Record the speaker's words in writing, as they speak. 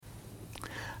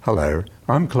Hello,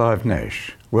 I'm Clive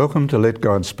Nash. Welcome to Let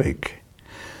God Speak.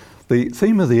 The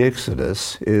theme of the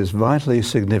Exodus is vitally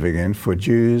significant for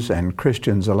Jews and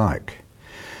Christians alike.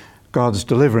 God's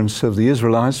deliverance of the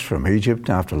Israelites from Egypt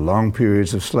after long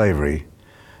periods of slavery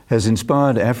has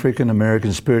inspired African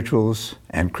American spirituals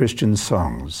and Christian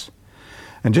songs.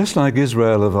 And just like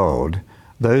Israel of old,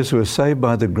 those who are saved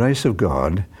by the grace of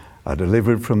God are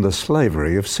delivered from the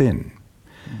slavery of sin.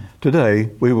 Today,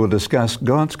 we will discuss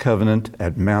God's covenant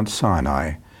at Mount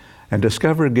Sinai and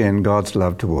discover again God's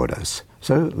love toward us.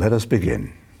 So let us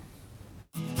begin.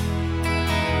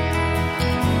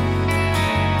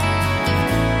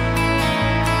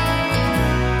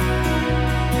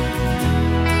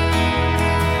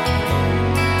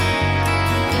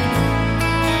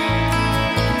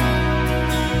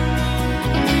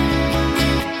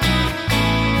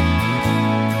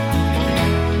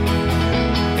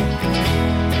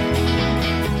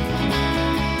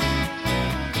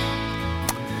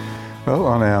 Well,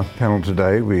 on our panel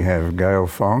today we have Gail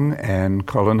Fong and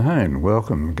Colin Hone.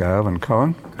 Welcome, Gail and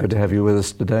Colin. Good to have you with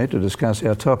us today to discuss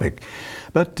our topic.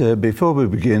 But before we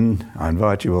begin, I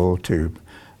invite you all to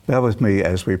bow with me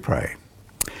as we pray.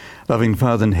 Loving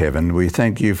Father in heaven, we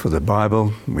thank you for the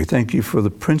Bible. We thank you for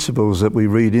the principles that we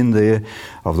read in there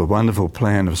of the wonderful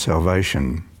plan of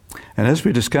salvation. And as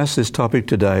we discuss this topic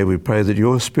today, we pray that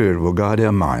your Spirit will guide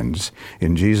our minds.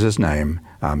 In Jesus' name,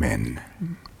 Amen.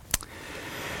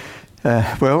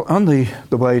 Well, on the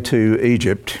way to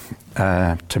Egypt,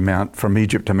 from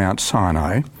Egypt to Mount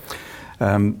Sinai,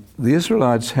 the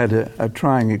Israelites had a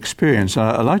trying experience.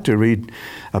 I'd like to read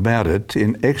about it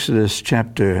in Exodus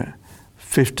chapter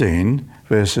 15,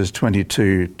 verses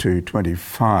 22 to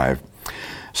 25.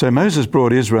 So Moses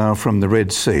brought Israel from the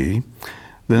Red Sea.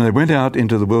 Then they went out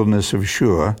into the wilderness of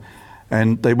Shur,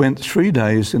 and they went 3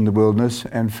 days in the wilderness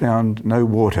and found no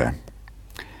water.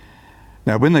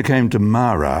 Now, when they came to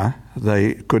Marah,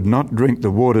 they could not drink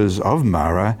the waters of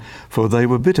Marah, for they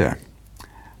were bitter.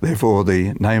 Therefore,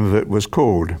 the name of it was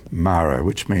called Marah,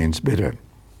 which means bitter.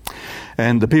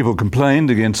 And the people complained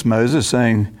against Moses,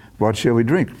 saying, "What shall we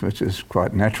drink?" Which is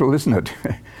quite natural, isn't it?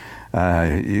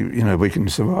 We can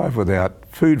survive without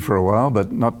food for a while,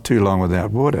 but not too long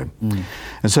without water.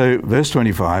 And so, verse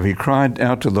 25, he cried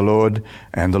out to the Lord,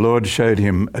 and the Lord showed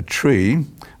him a tree.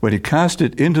 When he cast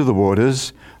it into the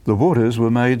waters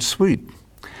were made sweet.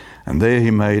 And there he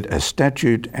made a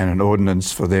statute and an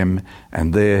ordinance for them,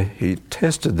 and there he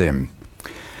tested them.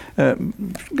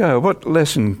 What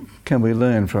lesson can we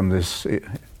learn from this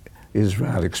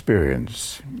Israel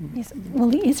experience? Yes. Well,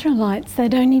 the Israelites,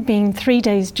 they'd only been 3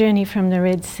 days' journey from the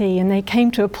Red Sea, and they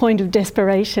came to a point of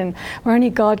desperation where only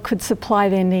God could supply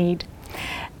their need.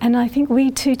 And I think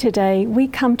we too today, we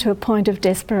come to a point of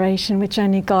desperation which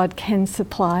only God can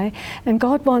supply. And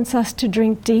God wants us to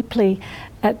drink deeply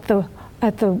at the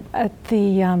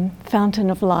fountain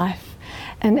of life.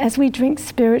 And as we drink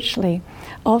spiritually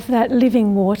of that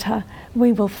living water,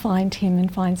 we will find him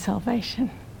and find salvation,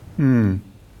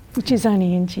 which is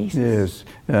only in Jesus. Yes.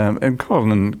 And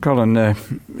Colin,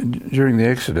 during the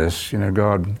Exodus,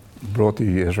 God brought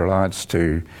the Israelites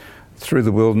through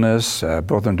the wilderness,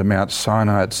 brought them to Mount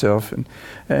Sinai itself. And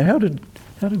how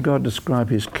did God describe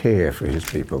his care for his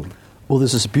people? Well,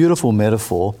 there's this beautiful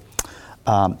metaphor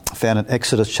found in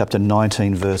Exodus chapter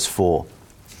 19, verse 4.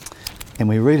 And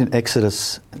we read in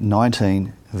Exodus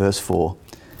 19, verse 4,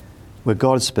 where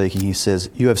God is speaking, he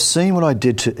says, "You have seen what I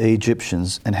did to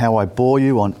Egyptians and how I bore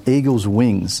you on eagle's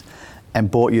wings and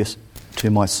brought you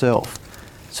to myself."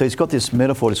 So he's got this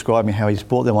metaphor describing how he's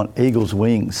brought them on eagle's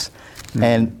wings.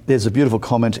 And there's a beautiful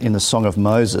comment in the Song of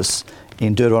Moses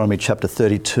in Deuteronomy chapter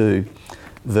 32,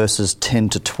 verses 10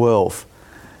 to 12,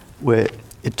 where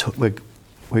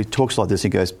he talks like this. He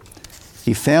goes,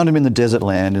 "He found him in the desert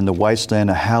land, in the wasteland,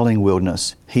 a howling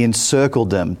wilderness. He encircled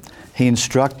them. He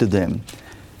instructed them.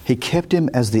 He kept him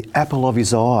as the apple of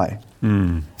his eye.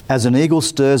 As an eagle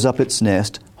stirs up its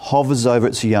nest, hovers over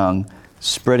its young,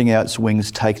 spreading out its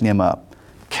wings, taking them up,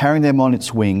 carrying them on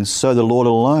its wings, so the Lord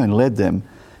alone led them,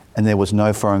 and there was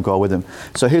no foreign God with them."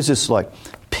 So here's this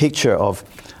picture of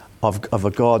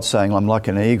a God saying, "I'm like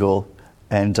an eagle,"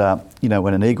 and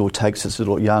when an eagle takes its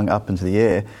little young up into the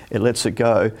air, it lets it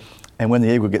go, and when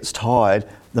the eagle gets tired,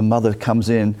 the mother comes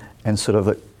in and sort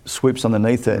of swoops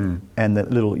underneath it, and the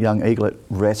little young eaglet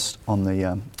rests on the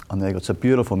eagle. It's a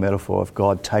beautiful metaphor of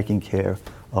God taking care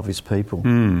of his people.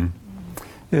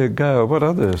 Yeah, Gail, what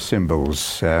other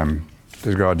symbols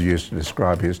does God use to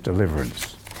describe his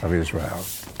deliverance of Israel?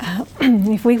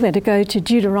 If we were to go to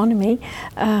Deuteronomy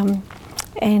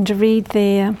and read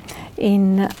there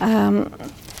in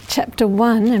chapter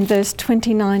 1 and verse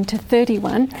 29 to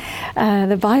 31,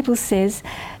 the Bible says,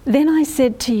 "Then I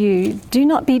said to you, do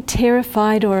not be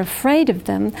terrified or afraid of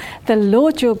them. The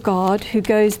Lord your God, who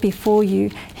goes before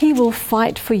you, he will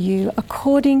fight for you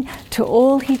according to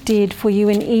all he did for you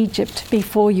in Egypt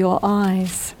before your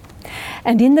eyes.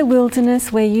 And in the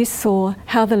wilderness where you saw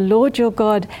how the Lord your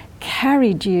God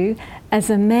carried you as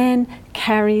a man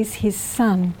carries his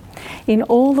son, in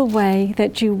all the way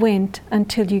that you went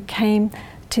until you came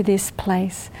to this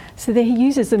place." So there he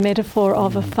uses a metaphor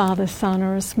of a father, son,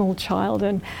 or a small child,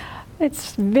 and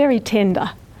it's very tender.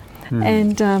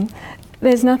 And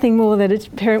there's nothing more that a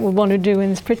parent would want to do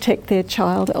than protect their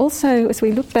child. Also, as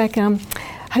we look back,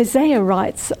 Hosea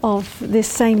writes of this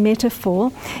same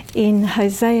metaphor in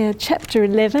Hosea chapter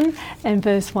 11 and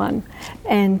verse 1.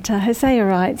 And Hosea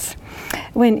writes,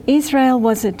 "When Israel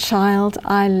was a child,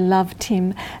 I loved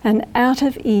him, and out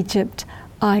of Egypt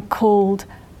I called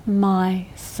my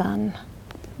son."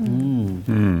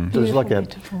 There's like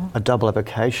a double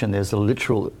application. There's a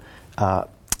literal,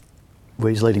 where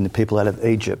he's leading the people out of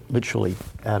Egypt, literally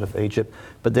out of Egypt.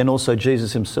 But then also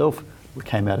Jesus himself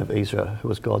came out of Israel, who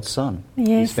was God's son. Yes,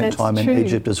 he spent that's time true. in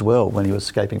Egypt as well when he was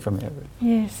escaping from Herod.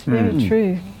 Yes, very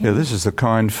true. Yeah, this is the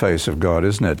kind face of God,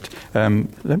 isn't it?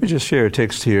 Let me just share a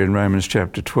text here in Romans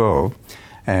chapter 12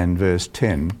 and verse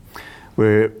 10,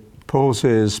 where Paul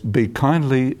says, "Be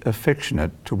kindly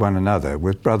affectionate to one another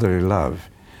with brotherly love,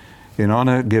 in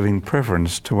honour giving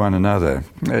preference to one another."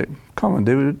 Colin,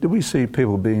 do we see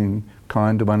people being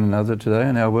kind to one another today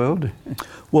in our world?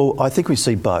 Well, I think we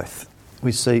see both.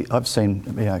 I've seen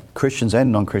Christians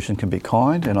and non-Christians can be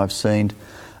kind, and I've seen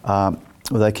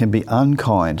they can be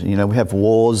unkind. You know, we have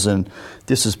wars, and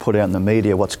this is put out in the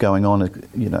media, what's going on,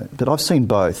 you know. But I've seen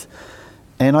both.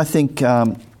 And I think,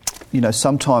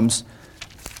 sometimes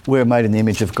we're made in the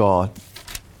image of God,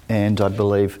 and I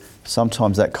believe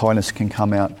sometimes that kindness can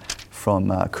come out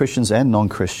from Christians and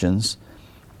non-Christians.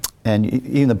 And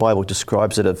even the Bible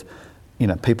describes it of,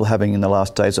 people having in the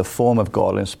last days a form of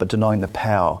godliness, but denying the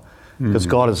power. Because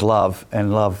God is love,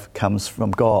 and love comes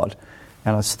from God.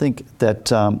 And I think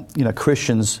that,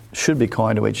 Christians should be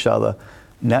kind to each other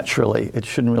naturally. It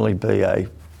shouldn't really be a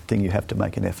thing you have to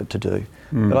make an effort to do.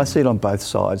 But I see it on both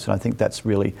sides, and I think that's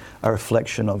really a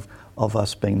reflection of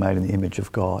us being made in the image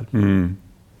of God.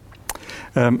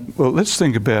 Well, let's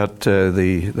think about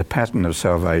the pattern of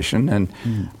salvation. And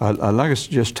I'd like us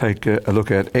to just take a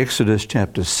look at Exodus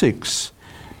chapter 6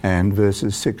 and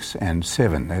verses 6 and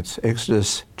 7. That's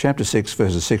Exodus chapter 6,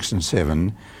 verses 6 and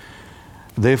 7.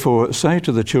 "Therefore say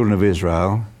to the children of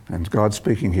Israel," and God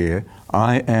speaking here,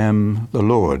 "I am the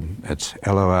Lord." That's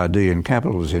L-O-R-D in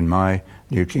capitals in my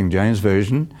New King James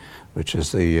Version, which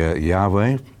is the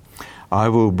Yahweh. "I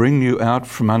will bring you out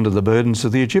from under the burdens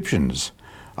of the Egyptians.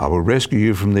 I will rescue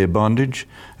you from their bondage,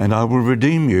 and I will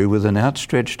redeem you with an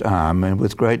outstretched arm and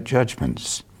with great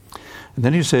judgments." And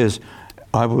then he says,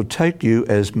 "I will take you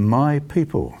as my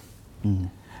people,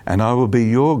 and I will be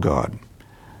your God.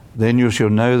 Then you shall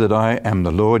know that I am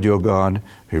the Lord your God,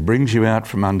 who brings you out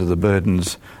from under the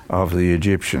burdens of the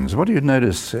Egyptians." What do you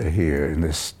notice here in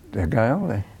this,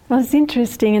 Gail? Well, it's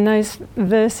interesting in those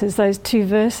verses, those two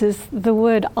verses, the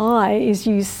word "I" is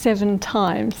used 7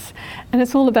 times. And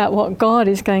it's all about what God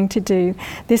is going to do.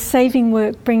 This saving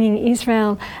work, bringing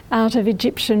Israel out of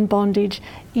Egyptian bondage,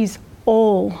 is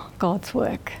all God's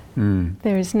work.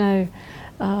 There is no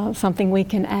something we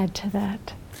can add to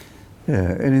that.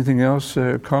 Yeah. Anything else,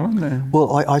 Colin?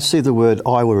 Well, I see the word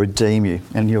 "I will redeem you,"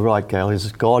 and you're right, Gail.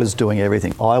 God is doing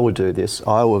everything. I will do this.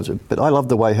 I will. But I love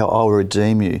the way how "I will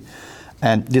redeem you,"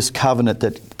 and this covenant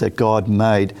that God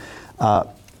made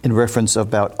in reference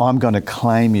about "I'm going to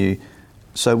claim you."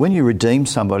 So when you redeem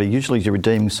somebody, usually you're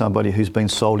redeeming somebody who's been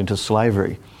sold into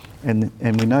slavery, and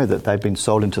we know that they've been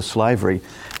sold into slavery.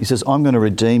 He says, "I'm going to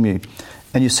redeem you,"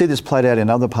 and you see this played out in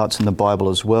other parts in the Bible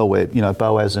as well, where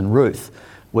Boaz and Ruth,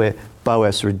 where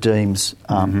Boaz redeems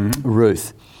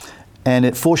Ruth. And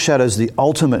it foreshadows the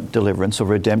ultimate deliverance of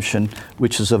redemption,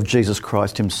 which is of Jesus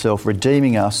Christ himself,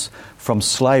 redeeming us from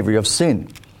slavery of sin.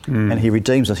 And he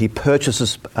redeems us. He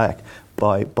purchases back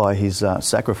by his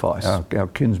sacrifice. Our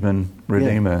kinsman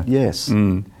redeemer. Yeah. Yes.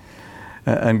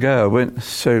 And Gail,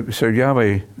 so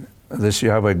Yahweh, this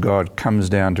Yahweh God comes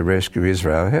down to rescue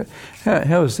Israel.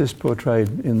 How is this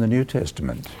portrayed in the New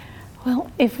Testament?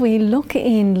 Well, if we look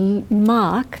in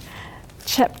Mark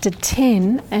chapter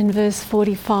 10 and verse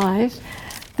 45,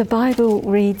 the Bible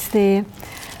reads there,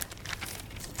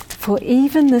 "For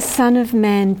even the Son of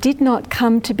Man did not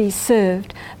come to be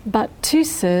served, but to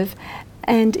serve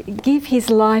and give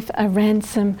his life a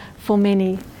ransom for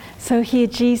many." So here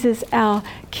Jesus, our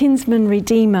kinsman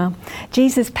redeemer,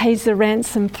 Jesus pays the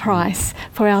ransom price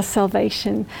for our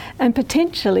salvation, and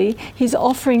potentially he's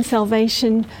offering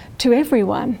salvation to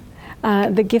everyone,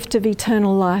 the gift of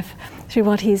eternal life through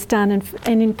what he's done.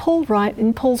 And in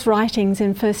Paul's writings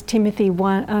in 1 Timothy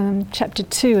 1, chapter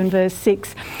 2 and verse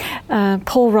 6,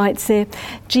 Paul writes there,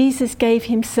 Jesus gave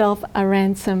himself a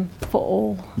ransom for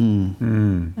all.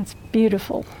 That's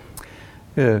beautiful.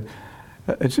 Yeah.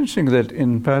 It's interesting that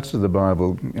in parts of the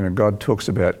Bible, God talks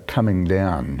about coming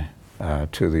down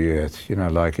to the earth.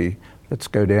 Let's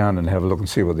go down and have a look and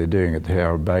see what they're doing at the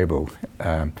Tower of Babel.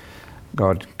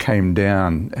 God came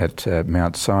down at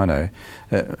Mount Sinai.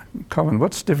 Colin,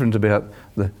 what's different about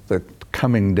the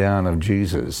coming down of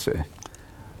Jesus?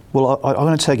 Well, I'm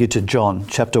going to take you to John,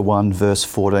 chapter 1, verse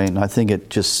 14. I think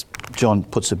John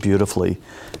puts it beautifully.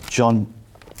 John,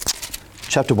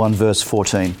 chapter 1, verse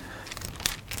 14,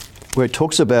 where it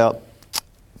talks about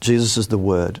Jesus as the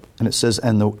Word. And it says,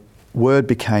 and the Word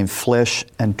became flesh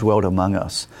and dwelt among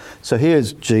us. So here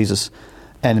is Jesus,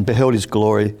 and beheld his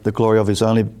glory, the glory of his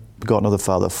only begotten of the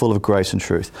Father, full of grace and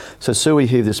truth. So we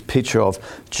hear this picture of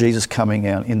Jesus coming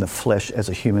out in the flesh as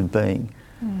a human being.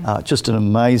 Just an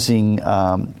amazing,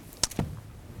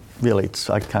 really,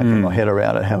 I can't get my head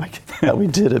around it, how we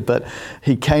did it, but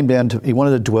he came down, he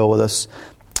wanted to dwell with us,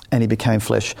 and he became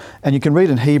flesh. And you can read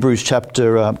in Hebrews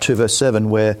chapter 2, verse 7,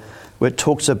 where it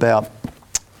talks about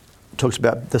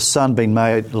the Son being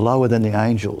made lower than the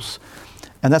angels.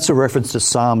 And that's a reference to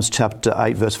Psalms chapter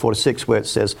 8, verse 4 to 6, where it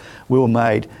says, we were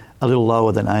made a little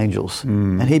lower than angels.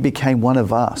 And he became one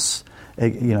of us,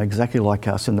 exactly like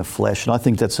us in the flesh. And I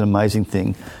think that's an amazing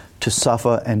thing, to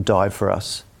suffer and die for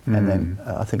us. And then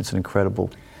I think it's an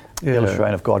incredible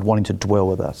illustration of God wanting to dwell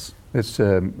with us.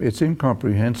 It's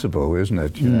incomprehensible, isn't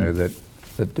it?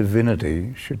 That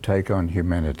divinity should take on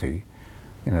humanity.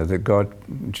 That God,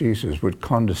 Jesus, would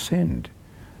condescend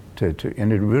to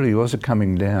and it really was a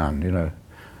coming down.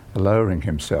 Lowering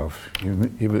himself.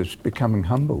 He was becoming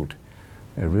humbled,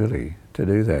 really, to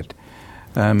do that.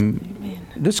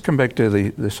 Let's come back to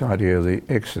this idea of the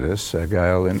Exodus,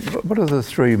 Gail. And what are the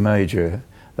three major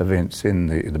events in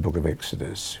the book of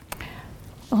Exodus?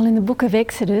 Well, in the book of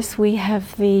Exodus, we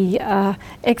have the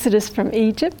Exodus from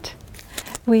Egypt.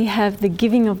 We have the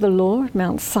giving of the law at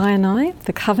Mount Sinai,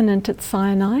 the covenant at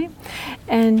Sinai.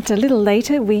 And a little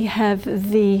later, we have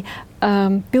the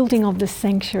building of the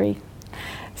sanctuary.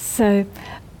 So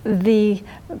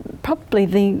definitely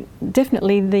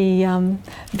the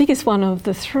biggest one of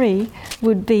the three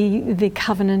would be the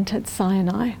covenant at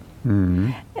Sinai.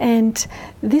 And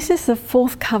this is the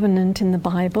fourth covenant in the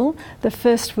Bible, the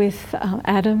first with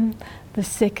Adam, the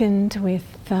second with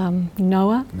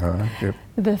Noah,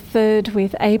 the third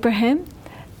with Abraham,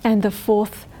 and the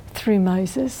fourth through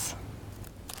Moses.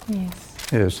 Yes.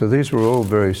 Yeah, so these were all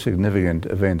very significant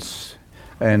events.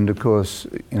 And of course,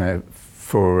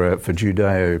 for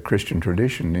Judeo-Christian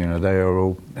tradition, they are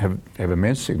all have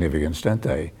immense significance, don't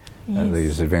they? Yes.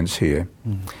 These events here.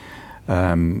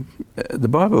 The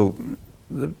Bible,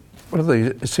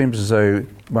 it seems as though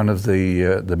one of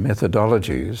the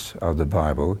methodologies of the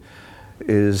Bible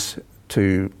is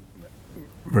to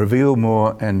reveal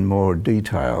more and more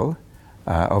detail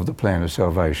of the plan of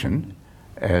salvation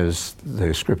as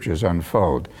the Scriptures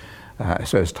unfold.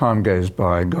 So as time goes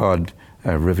by, God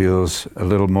reveals a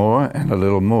little more and a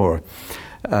little more.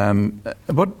 Colin,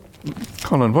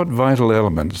 what vital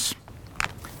elements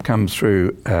come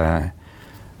through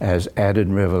as added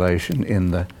revelation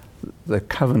in the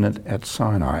covenant at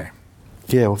Sinai?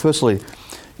 Yeah, well, firstly,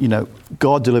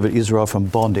 God delivered Israel from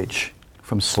bondage,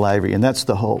 from slavery, and that's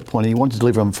the whole point. He wants to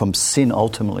deliver them from sin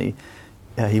ultimately.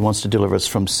 He wants to deliver us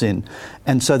from sin.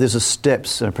 And so there's a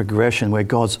steps and a progression where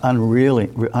God's revealing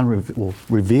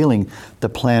the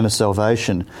plan of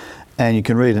salvation. And you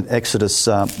can read in Exodus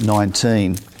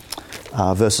 19,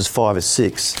 verses 5 and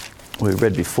 6, we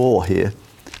read before here,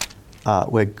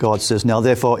 where God says, now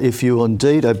therefore, if you will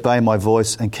indeed obey my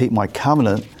voice and keep my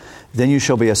covenant, then you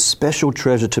shall be a special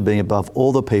treasure to me above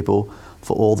all the people,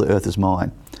 for all the earth is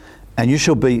mine. And you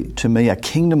shall be to me a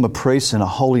kingdom of priests and a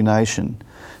holy nation.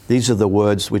 These are the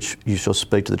words which you shall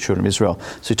speak to the children of Israel.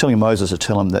 So he's telling Moses to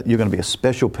tell him that you're going to be a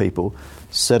special people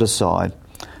set aside,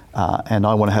 and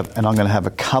I'm going to have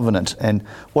a covenant. And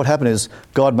what happened is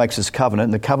God makes this covenant,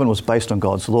 and the covenant was based on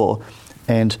God's law.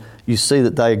 And you see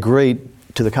that they agreed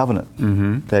to the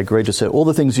covenant. They agreed to say, all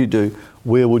the things you do,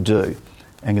 we will do.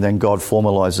 And then God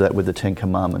formalised that with the Ten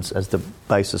Commandments as the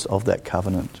basis of that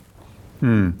covenant.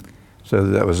 So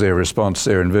that was their response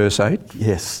there in verse 8?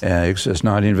 Yes. Exodus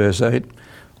 19, verse 8.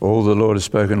 All the Lord has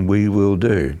spoken, we will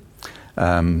do.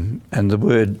 And the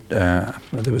word, there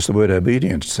was the word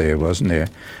obedience there, wasn't there,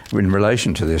 in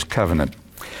relation to this covenant.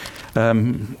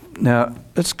 Now,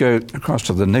 let's go across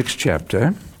to the next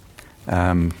chapter.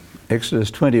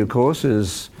 Exodus 20, of course,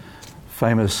 is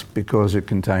famous because it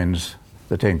contains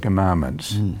the Ten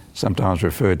Commandments, sometimes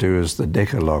referred to as the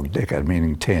Decalogue, deca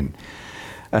meaning 10.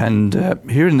 And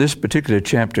here in this particular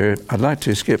chapter, I'd like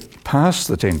to skip past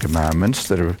the Ten Commandments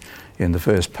that are in the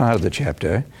first part of the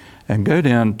chapter and go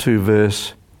down to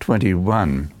verse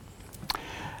 21.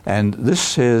 And this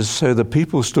says, "So the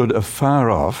people stood afar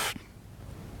off,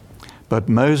 but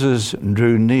Moses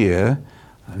drew near,"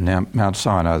 now Mount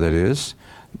Sinai that is,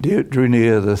 drew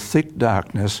near the thick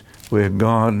darkness where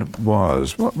God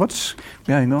was. What's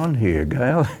going on here,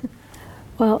 Gail?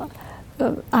 Well,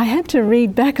 I had to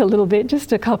read back a little bit,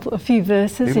 just a few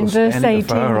verses. People in verse 18.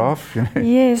 Far off, you know.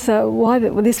 Yes, why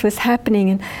this was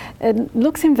happening. And it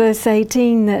looks in verse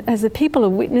 18 that as the people are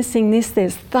witnessing this,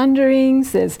 there's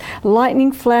thunderings, there's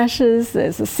lightning flashes,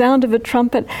 there's the sound of a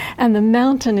trumpet, and the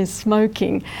mountain is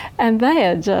smoking. And they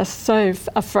are just so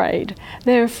afraid.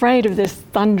 They're afraid of this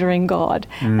thundering God.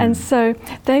 And so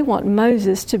they want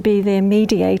Moses to be their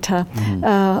mediator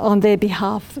on their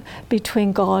behalf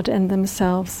between God and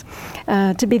themselves.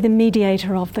 To be the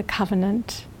mediator of the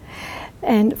covenant.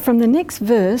 And from the next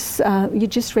verse, you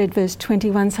just read verse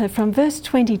 21, so from verse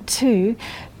 22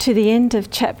 to the end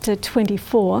of chapter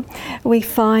 24, we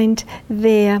find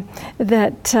there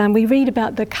that we read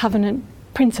about the covenant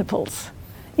principles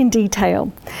in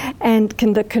detail, and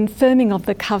the confirming of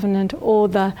the covenant or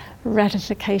the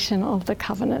ratification of the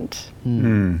covenant.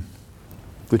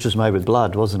 Which was made with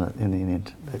blood, wasn't it, in the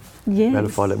end? They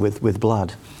ratified it with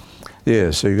blood.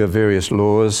 Yeah, so you've got various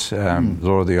laws,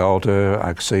 law of the altar,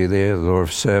 I see there, the law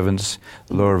of servants,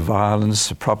 the law of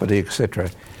violence, property, etc.,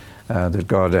 that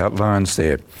God outlines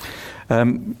there.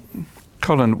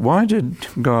 Colin, why did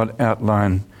God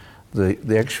outline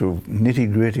the actual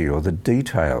nitty-gritty or the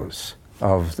details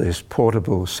of this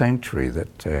portable sanctuary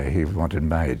that he wanted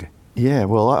made? Yeah,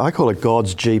 well, I call it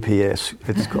God's GPS.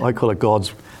 I call it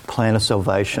God's plan of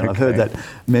salvation. Okay. I've heard that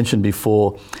mentioned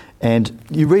before. And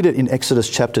you read it in Exodus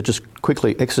chapter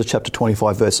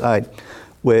 25, verse 8,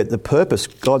 where the purpose,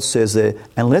 God says there,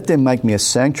 "And let them make me a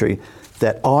sanctuary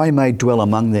that I may dwell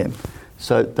among them."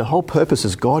 So the whole purpose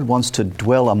is God wants to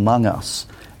dwell among us.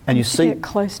 And you see get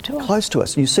close to us. Close to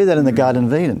us. You see that in the Garden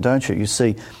of Eden, don't you? You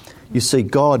see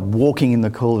God walking in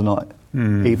the cool of the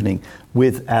night, evening,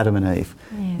 with Adam and Eve.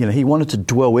 Yeah. You know, he wanted to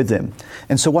dwell with them.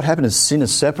 And so what happened is sin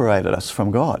has separated us from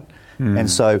God.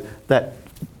 And so that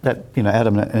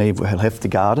Adam and Eve had left the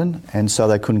garden, and so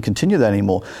they couldn't continue that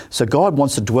anymore. So God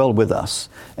wants to dwell with us,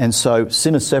 and so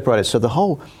sin is separated. So the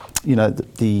whole,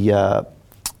 the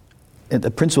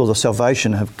principles of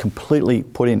salvation have completely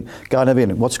put in Garden of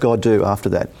Eden. What's God do after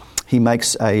that? He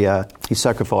makes he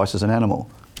sacrifices an animal,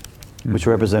 which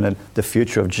represented the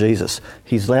future of Jesus.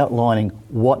 He's outlining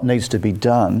what needs to be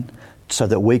done so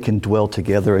that we can dwell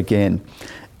together again.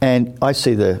 And I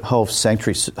see the whole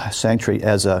sanctuary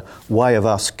as a way of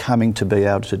us coming to be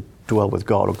able to dwell with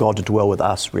God, or God to dwell with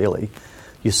us, really.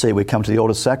 You see, we come to the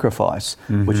altar sacrifice,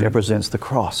 which represents the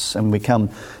cross, and we come.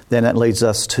 Then that leads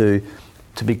us to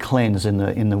be cleansed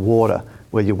in the water,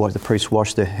 where the priests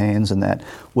wash their hands and that,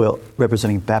 well,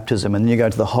 representing baptism. And then you go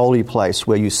to the holy place,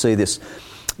 where you see this,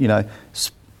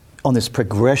 on this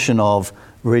progression of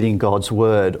reading God's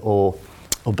word, or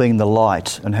being the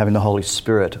light and having the Holy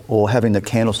Spirit, or having the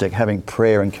candlestick, having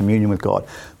prayer and communion with God,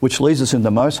 which leads us in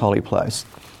the most holy place.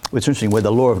 It's interesting, where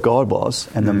the law of God was,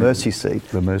 and the mercy seat.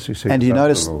 The mercy seat. And you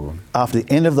notice, after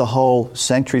the end of the whole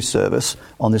sanctuary service,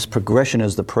 on this progression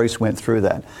as the priest went through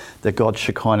that God's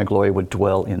Shekinah glory would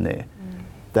dwell in there.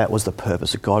 That was the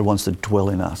purpose, that God wants to dwell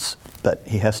in us, but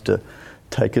he has to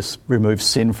remove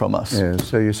sin from us. Yeah,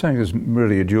 so you're saying there's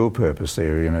really a dual purpose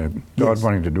there, God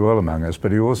wanting to dwell among us,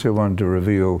 but he also wanted to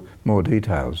reveal more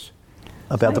details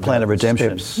about the plan of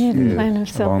redemption. The plan of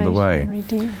salvation. Along the way.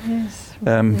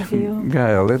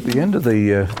 Gail, at the end of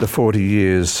the 40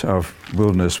 years of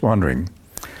wilderness wandering,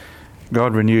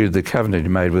 God renewed the covenant he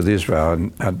made with Israel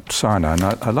at Sinai. And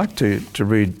I'd like to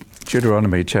read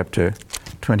Deuteronomy chapter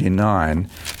 29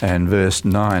 and verse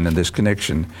 9 in this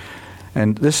connection.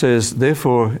 And this says,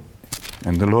 "Therefore,"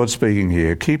 and the Lord speaking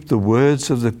here, "keep the words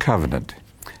of the covenant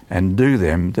and do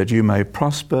them, that you may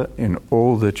prosper in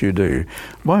all that you do."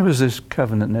 Why was this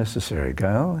covenant necessary,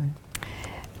 Gail?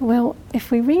 Well,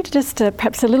 if we read just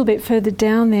perhaps a little bit further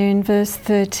down there in verse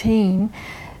 13,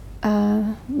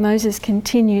 Moses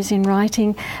continues in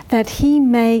writing that he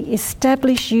may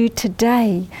establish you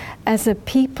today as a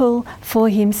people for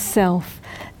himself,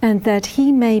 and that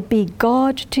he may be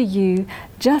God to you,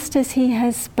 just as he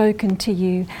has spoken to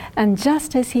you, and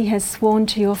just as he has sworn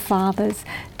to your fathers,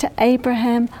 to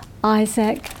Abraham,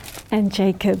 Isaac, and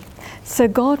Jacob. So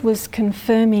God was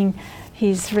confirming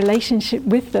his relationship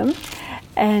with them,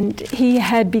 and he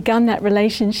had begun that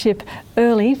relationship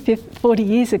early, 40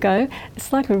 years ago.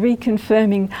 It's like a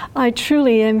reconfirming, I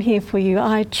truly am here for you.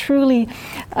 I truly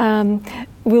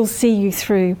will see you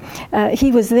through.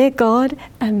 He was their God,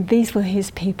 and these were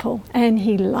his people, and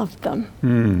he loved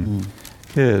them.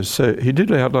 Yeah, so he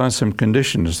did outline some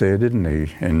conditions there, didn't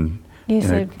he? And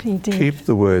Yes, he did. Keep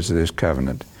the words of this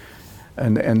covenant.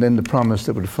 And then the promise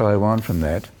that would follow on from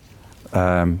that,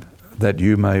 that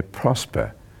you may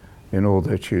prosper in all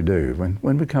that you do.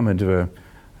 When we come into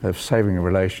a saving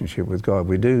relationship with God,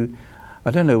 we do,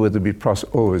 I don't know whether we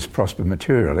always prosper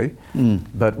materially,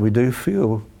 but we do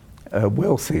feel a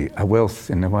wealth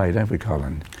in a way, don't we,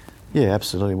 Colin? Yeah,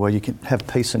 absolutely. Well, you can have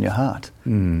peace in your heart.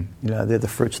 You know, they're the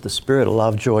fruits of the Spirit: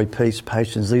 love, joy, peace,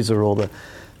 patience. These are all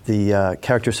the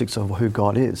characteristics of who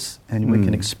God is, and we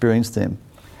can experience them.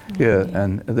 Yeah,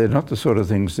 and they're not the sort of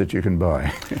things that you can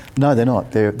buy. No, they're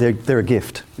not. They're a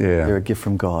gift. Yeah. They're a gift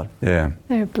from God. Yeah.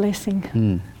 They're a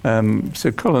blessing.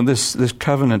 So, Colin, this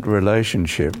covenant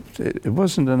relationship, it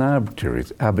wasn't an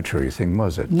arbitrary thing,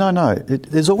 was it? No.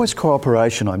 There's always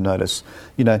cooperation, I've noticed.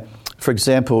 You know, for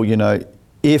example, you know,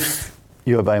 if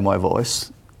you obey my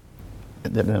voice,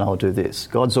 then I'll do this.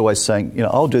 God's always saying, you know,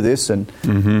 I'll do this, and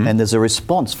there's a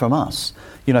response from us.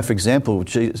 You know, for example,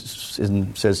 Jesus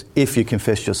says, if you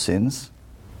confess your sins,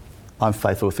 I'm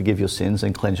faithful to forgive your sins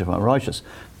and cleanse you from unrighteousness.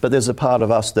 But there's a part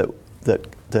of us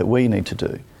that we need to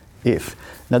do. If.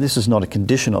 Now, this is not a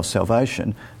condition of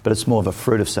salvation, but it's more of a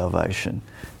fruit of salvation.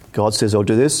 God says, I'll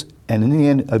do this, and in the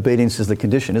end, obedience is the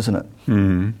condition, isn't it?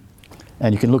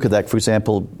 And you can look at that, for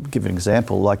example, give an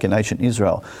example, like in ancient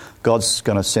Israel. God's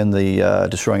going to send the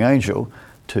destroying angel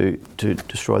to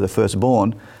destroy the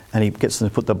firstborn, and he gets them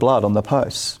to put the blood on the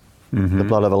posts, the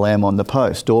blood of a lamb on the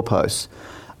doorposts.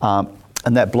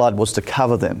 And that blood was to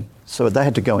cover them. So they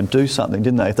had to go and do something,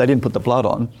 didn't they? If they didn't put the blood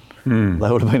on,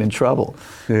 they would have been in trouble.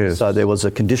 Yes. So there was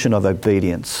a condition of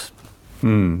obedience.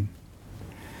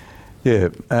 Yeah,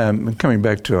 coming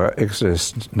back to our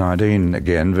Exodus 19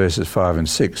 again, verses 5 and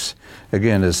 6,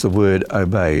 again is the word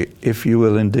obey. If you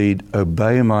will indeed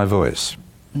obey my voice,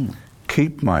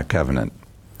 keep my covenant,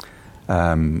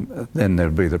 then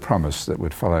there'll be the promise that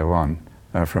would follow on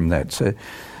from that. So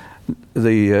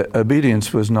the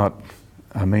obedience was not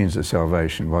a means of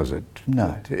salvation, was it?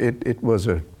 No. It was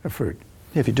a fruit.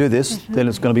 If you do this, then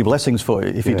it's going to be blessings for you.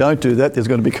 If you don't do that, there's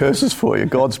going to be curses for you.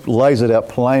 God lays it out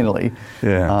plainly.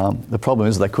 Yeah. The problem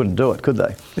is they couldn't do it, could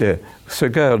they? Yeah. So,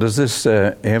 Gail, does this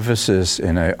emphasis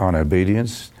on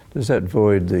obedience, does that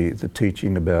void the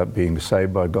teaching about being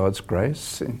saved by God's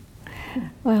grace?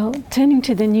 Well, turning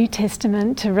to the New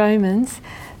Testament, to Romans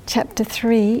chapter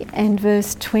 3 and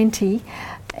verse 20,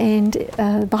 and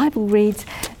the Bible reads,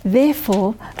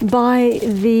 "Therefore, by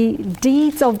the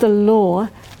deeds of the law,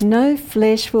 no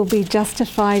flesh will be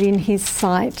justified in his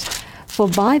sight, for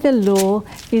by the law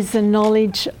is the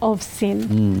knowledge of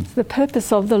sin." The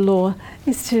purpose of the law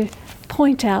is to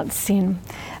point out sin.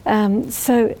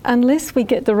 So unless we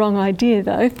get the wrong idea,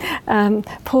 though,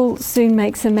 Paul soon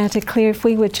makes the matter clear. If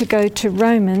we were to go to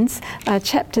Romans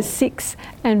chapter 6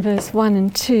 and verse 1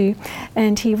 and 2,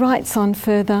 and he writes on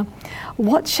further,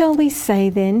 "What shall we say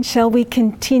then? Shall we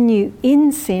continue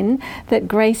in sin that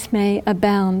grace may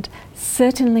abound?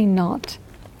 Certainly not.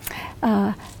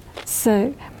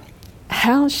 So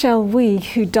how shall we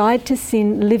who died to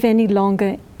sin live any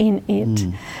longer in it?"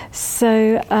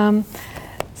 So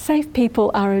saved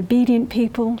people are obedient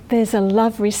people. There's a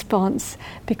love response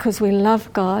because we love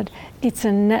God. It's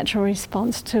a natural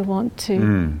response to want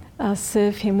to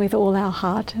serve him with all our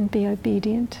heart and be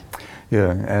obedient.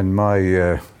 Yeah, and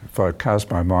if I cast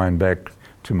my mind back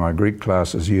to my Greek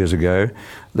classes years ago,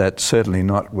 that certainly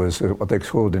was what they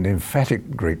called an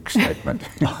emphatic Greek statement.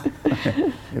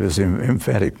 It was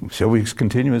emphatic. Shall we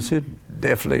continue in sin?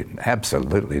 Definitely,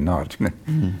 absolutely not.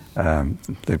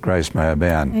 That grace may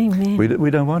abound. Amen. We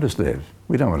don't want to live.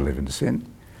 We don't want to live in sin.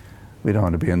 We don't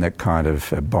want to be in that kind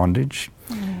of bondage.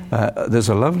 There's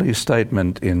a lovely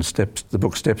statement in the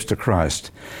book Steps to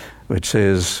Christ, which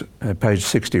says, page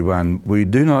 61, "We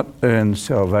do not earn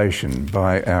salvation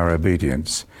by our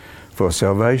obedience, for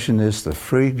salvation is the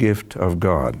free gift of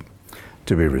God,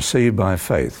 to be received by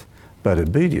faith, but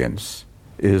obedience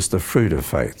is the fruit of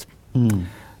faith."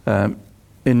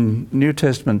 In New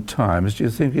Testament times, do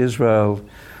you think Israel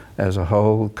as a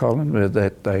whole, Colin,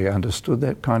 that they understood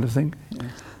that kind of thing?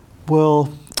 Well,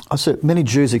 I said many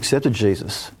Jews accepted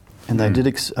Jesus, and they did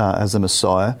as the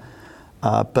Messiah,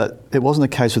 but it wasn't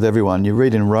the case with everyone. You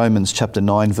read in Romans chapter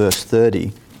 9, verse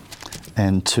 30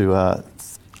 and to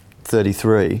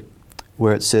 33,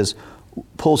 where it says,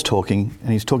 Paul's talking,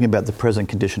 and he's talking about the present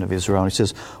condition of Israel, and he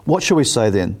says, "What shall we say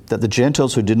then? That the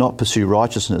Gentiles who did not pursue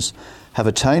righteousness have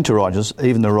attained to righteousness,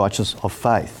 even the righteousness of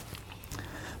faith.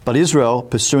 But Israel,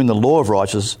 pursuing the law of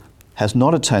righteousness, has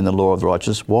not attained the law of the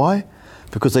righteous." Why?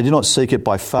 Because they did not seek it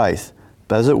by faith,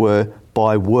 but as it were,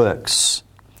 by works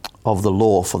of the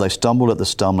law, for they stumbled at the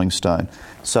stumbling stone.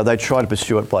 So they tried to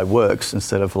pursue it by works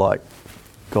instead of like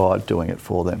God doing it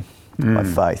for them by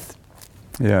faith.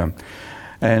 Yeah.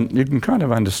 And you can kind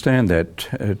of understand that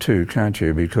too, can't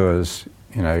you? Because,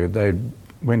 they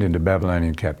went into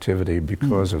Babylonian captivity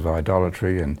because of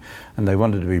idolatry, and they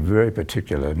wanted to be very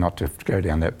particular not to go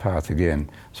down that path again.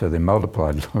 So they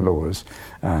multiplied laws,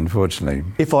 unfortunately.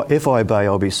 If I obey,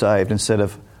 I'll be saved, instead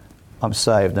of I'm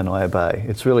saved and I obey.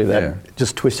 It's really that,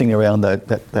 just twisting around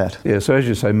that. Yeah, so as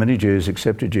you say, many Jews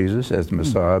accepted Jesus as the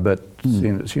Messiah, but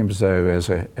it seems as though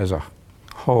as a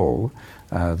whole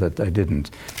that they didn't.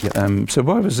 Yep. So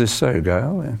why was this so,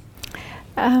 Gail?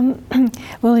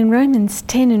 Well, in Romans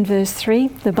 10 and verse 3,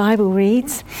 the Bible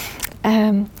reads,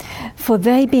 "For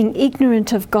they, being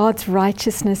ignorant of God's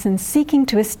righteousness and seeking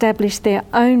to establish their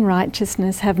own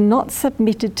righteousness, have not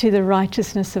submitted to the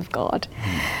righteousness of God.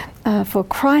 For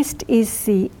Christ is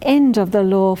the end of the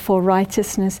law for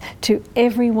righteousness to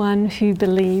everyone who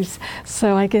believes."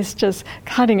 So I guess just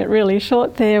cutting it really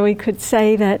short there, we could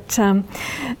say that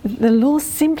the law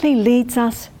simply leads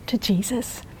us to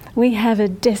Jesus. We have a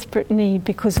desperate need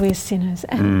because we're sinners,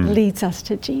 and it leads us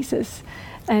to Jesus.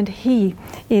 And He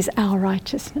is our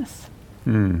righteousness.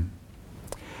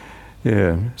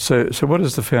 Yeah. So what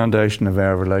is the foundation of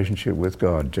our relationship with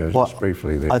God, Joe? Just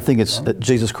briefly there. I think it's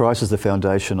Jesus Christ is the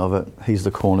foundation of it. He's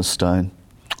the cornerstone.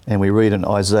 And we read in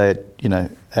Isaiah,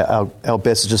 our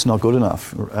best is just not good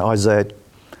enough. Isaiah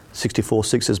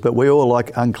 64:6 says, "But we all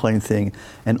like unclean thing,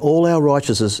 and all our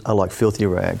righteousnesses are like filthy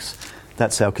rags."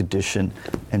 That's our condition,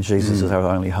 and Jesus is our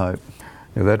only hope.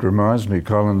 Yeah, that reminds me,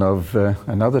 Colin, of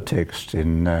another text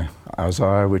in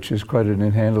Isaiah, which is quoted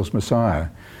in Handel's Messiah.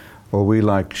 "Or we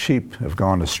like sheep have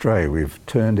gone astray. We've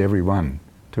turned every one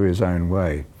to his own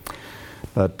way."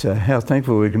 But how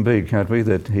thankful we can be, can't we,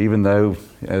 that even though,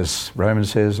 as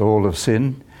Romans says, all have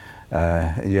sinned,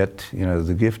 yet,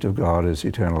 the gift of God is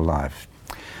eternal life.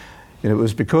 It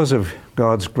was because of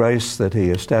God's grace that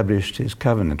He established His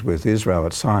covenant with Israel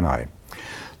at Sinai.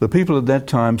 The people at that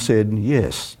time said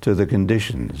yes to the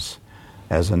conditions.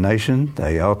 As a nation,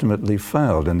 they ultimately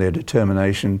failed in their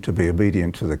determination to be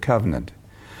obedient to the covenant.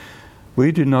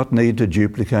 We do not need to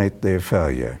duplicate their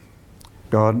failure.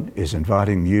 God is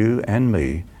inviting you and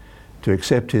me to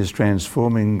accept His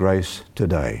transforming grace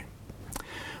today.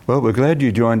 Well, we're glad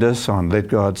you joined us on Let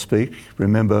God Speak.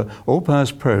 Remember, all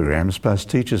past programs, plus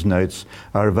teachers' notes,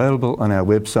 are available on our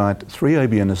website,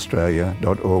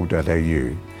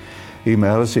 3abnaustralia.org.au.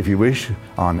 Email us if you wish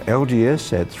on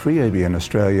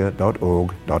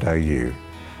lgs@3abnaustralia.org.au.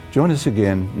 Join us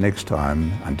again next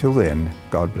time. Until then,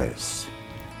 God bless.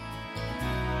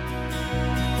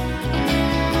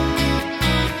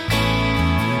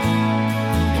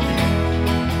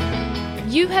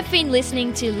 You have been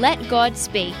listening to Let God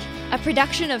Speak, a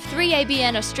production of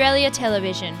 3ABN Australia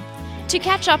Television. To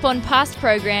catch up on past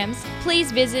programs,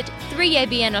 please visit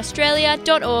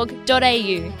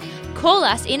 3abnaustralia.org.au. Call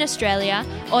us in Australia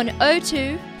on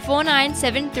 02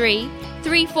 4973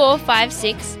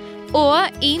 3456 or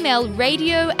email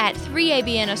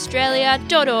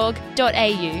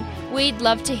radio@3abnaustralia.org.au. We'd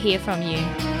love to hear from you.